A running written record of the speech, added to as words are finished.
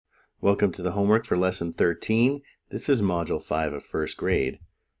Welcome to the homework for lesson 13. This is module 5 of first grade.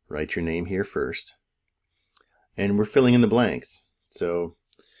 Write your name here first. And we're filling in the blanks. So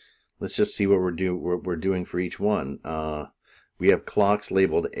let's just see what we're doing for each one. We have clocks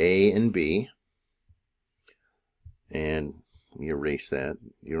labeled A and B. And we erase that.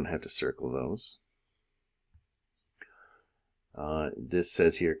 You don't have to circle those. This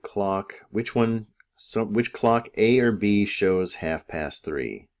says here clock. Which clock A or B shows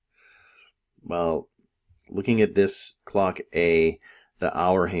 3:30? Well, looking at this clock A, the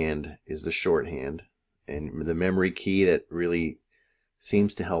hour hand is the shorthand, and the memory key that really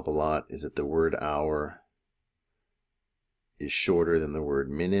seems to help a lot is that the word hour is shorter than the word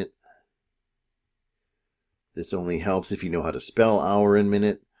minute. This only helps if you know how to spell hour and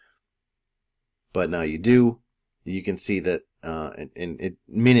minute, but now you do. You can see that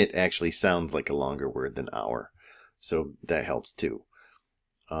minute actually sounds like a longer word than hour, so that helps too.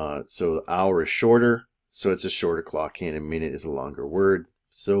 So the hour is shorter, so it's a shorter clock hand, and minute is a longer word,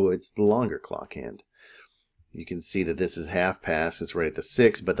 so it's the longer clock hand. You can see that this is 1/2 it's right at the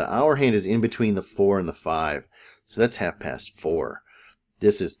 6, but the hour hand is in between the 4 and the 5, so that's 4:30.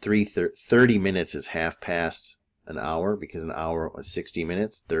 This is 30 minutes is 1/2 an hour, because an hour is 60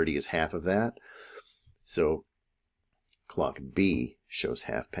 minutes, 30 is half of that. So clock B shows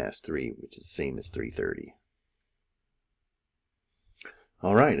 3:30, which is the same as 3:30.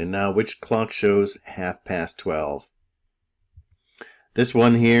 All right, and now which clock shows 12:30? This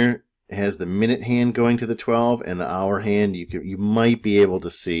one here has the minute hand going to the 12, and the hour hand you might be able to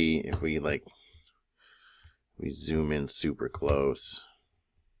see if we zoom in super close.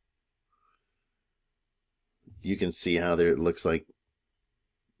 You can see how there it looks like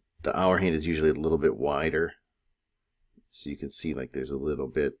the hour hand is usually a little bit wider. So you can see like there's a little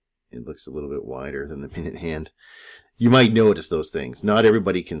bit, it looks a little bit wider than the minute hand. You might notice those things. Not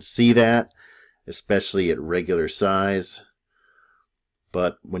everybody can see that, especially at regular size.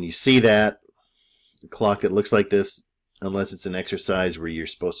 But when you see that, a clock that looks like this, unless it's an exercise where you're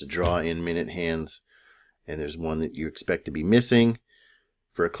supposed to draw in minute hands, and there's one that you expect to be missing,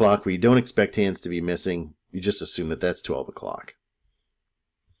 for a clock where you don't expect hands to be missing, you just assume that that's 12 o'clock.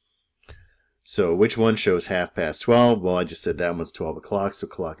 So which one shows 12:30? Well, I just said that one's 12 o'clock, so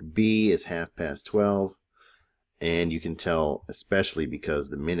clock B is 12:30. And you can tell, especially because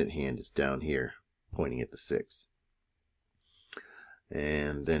the minute hand is down here, pointing at the 6.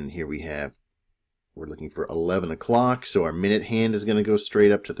 And then here we're looking for 11 o'clock, so our minute hand is going to go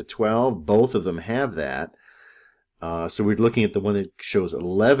straight up to the 12. Both of them have that. So we're looking at the one that shows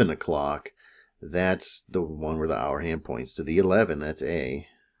 11 o'clock. That's the one where the hour hand points to the 11. That's A.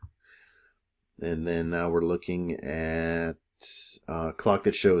 And then now we're looking at a clock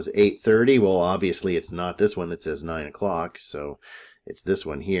that shows 8:30. Well, obviously it's not this one that says 9 o'clock, so it's this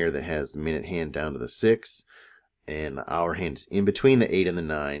one here that has the minute hand down to the 6, and the hour hand is in between the 8 and the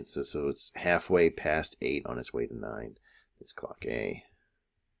 9, so it's halfway past 8 on its way to 9. It's clock A.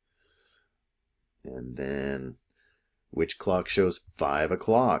 And then which clock shows 5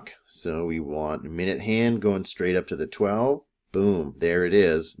 o'clock? So we want minute hand going straight up to the 12. Boom, there it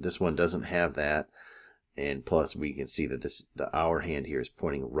is. This one doesn't have that. And plus we can see that the hour hand here is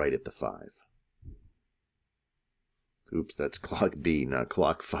pointing right at the 5. Oops, that's clock B, not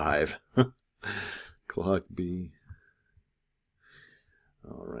clock 5. Clock B.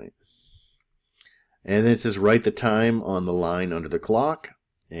 All right. And then it says write the time on the line under the clock.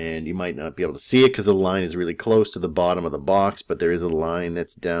 And you might not be able to see it because the line is really close to the bottom of the box, but there is a line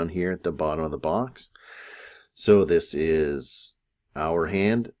that's down here at the bottom of the box. So this is hour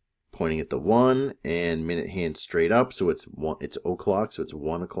hand pointing at the 1, and minute hand straight up, so it's o'clock, so it's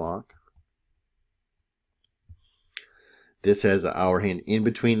 1 o'clock. This has the hour hand in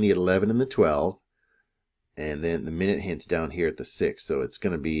between the 11 and the 12, and then the minute hand's down here at the 6, so it's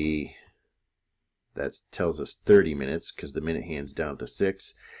going to be, that tells us 30 minutes because the minute hand's down at the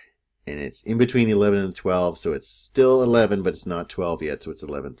 6, and it's in between the 11 and the 12, so it's still 11, but it's not 12 yet, so it's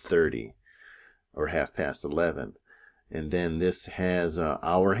 11:30, or 11:30. And then this has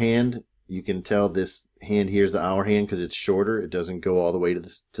hour hand. You can tell this hand here is the hour hand because it's shorter. It doesn't go all the way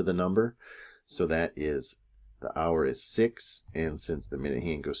to the number. So that is, the hour is 6. And since the minute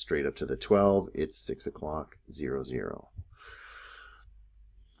hand goes straight up to the 12, it's 6 o'clock, 00.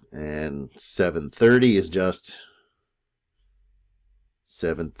 And 7:30 is just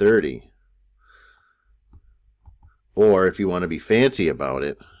 7:30. Or if you want to be fancy about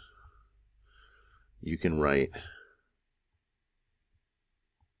it, you can write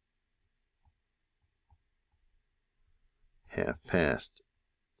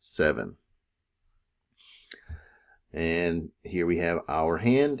 7:30. And here we have hour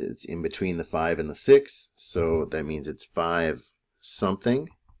hand. It's in between the 5 and the 6, so that means it's 5 something.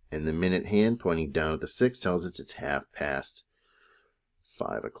 And the minute hand pointing down at the 6 tells us it's half past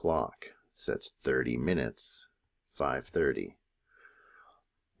 5 o'clock. So that's 30 minutes, 5:30.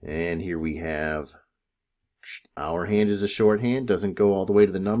 And here we have hour hand is a shorthand, doesn't go all the way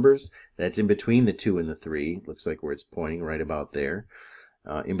to the numbers. That's in between the 2 and the 3. Looks like where it's pointing, right about there.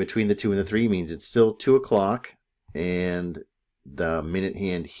 In between the 2 and the 3 means it's still 2 o'clock. And the minute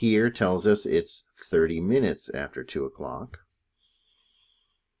hand here tells us it's 30 minutes after 2 o'clock.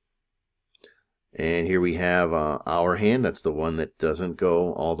 And here we have hour hand. That's the one that doesn't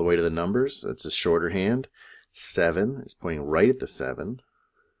go all the way to the numbers. It's a shorter hand. 7 is pointing right at the 7.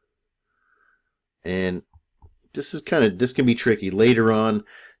 And this can be tricky later on.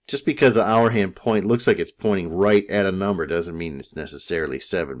 Just because the hour hand point looks like it's pointing right at a number doesn't mean it's necessarily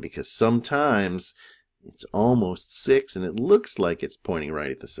 7, because sometimes it's almost 6 and it looks like it's pointing right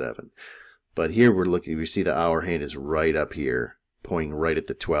at the 7. But here we see the hour hand is right up here, pointing right at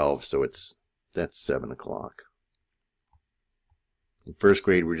the 12, so that's 7 o'clock. In first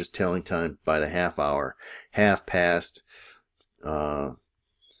grade, we're just telling time by the half hour. Half past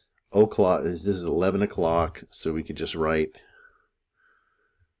o'clock. This is 11 o'clock, so we could just write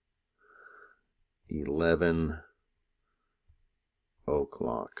 11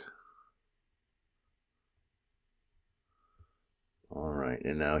 o'clock. All right,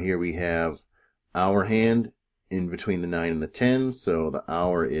 and now here we have hour hand in between the 9 and the 10, so the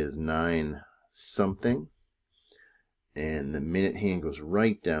hour is 9 something. And the minute hand goes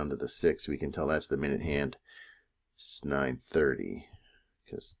right down to the 6. We can tell that's the minute hand. It's 9:30,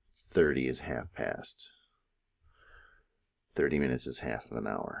 because 30 is half past. 30 minutes is half of an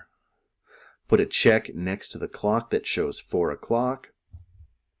hour. Put a check next to the clock that shows 4 o'clock.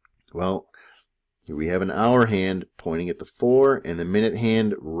 Well, here we have an hour hand pointing at the 4, and the minute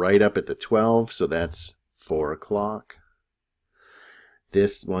hand right up at the 12, so that's 4 o'clock.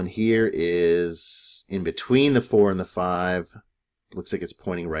 This one here is in between the 4 and the 5. Looks like it's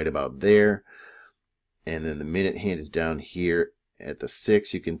pointing right about there. And then the minute hand is down here at the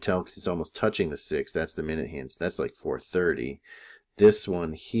 6. You can tell because it's almost touching the 6. That's the minute hand. So that's like 4:30. This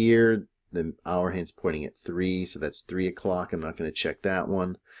one here, the hour hand's pointing at 3. So that's 3 o'clock. I'm not going to check that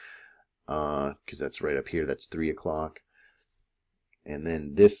one because that's right up here. That's 3 o'clock. And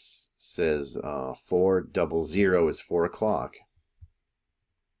then this says 400 is 4 o'clock.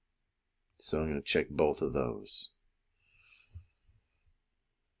 So I'm going to check both of those.